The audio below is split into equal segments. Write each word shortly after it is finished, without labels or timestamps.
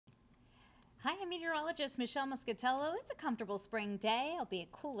Hi, I'm meteorologist Michelle Muscatello. It's a comfortable spring day,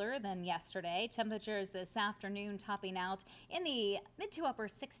 albeit cooler than yesterday. Temperatures this afternoon topping out in the mid to upper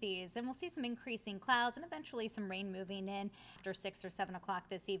 60s, and we'll see some increasing clouds and eventually some rain moving in after 6 or 7 o'clock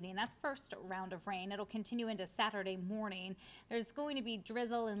this evening. That's first round of rain. It'll continue into Saturday morning. There's going to be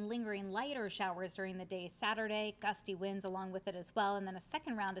drizzle and lingering lighter showers during the day Saturday, gusty winds along with it as well, and then a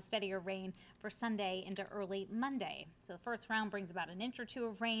second round of steadier rain for Sunday into early Monday. So the first round brings about an inch or two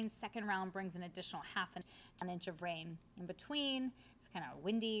of rain, second round brings an additional half an inch of rain. In between, it's kind of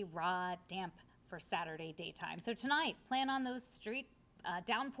windy, raw, damp for Saturday daytime. So tonight, plan on those street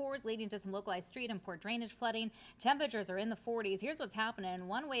downpours leading to some localized street and port drainage flooding. Temperatures are in the 40s. Here's what's happening.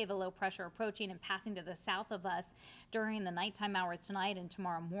 One wave of low pressure approaching and passing to the south of us during the nighttime hours tonight and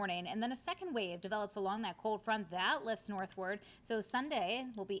tomorrow morning. And then a second wave develops along that cold front that lifts northward. So Sunday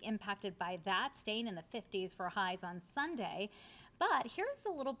will be impacted by that, staying in the 50s for highs on Sunday. But here's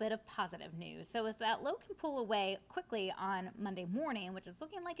a little bit of positive news. So if that low can pull away quickly on Monday morning, which is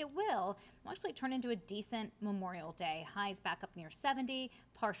looking like it will actually turn into a decent Memorial Day. Highs back up near 70,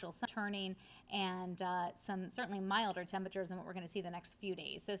 partial sun turning, and some certainly milder temperatures than what we're going to see the next few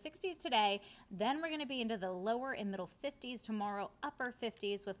days. So 60s today, then we're going to be into the lower and middle 50s tomorrow, upper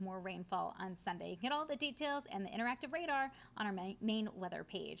 50s with more rainfall on Sunday. You can get all the details and the interactive radar on our main weather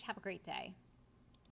page. Have a great day.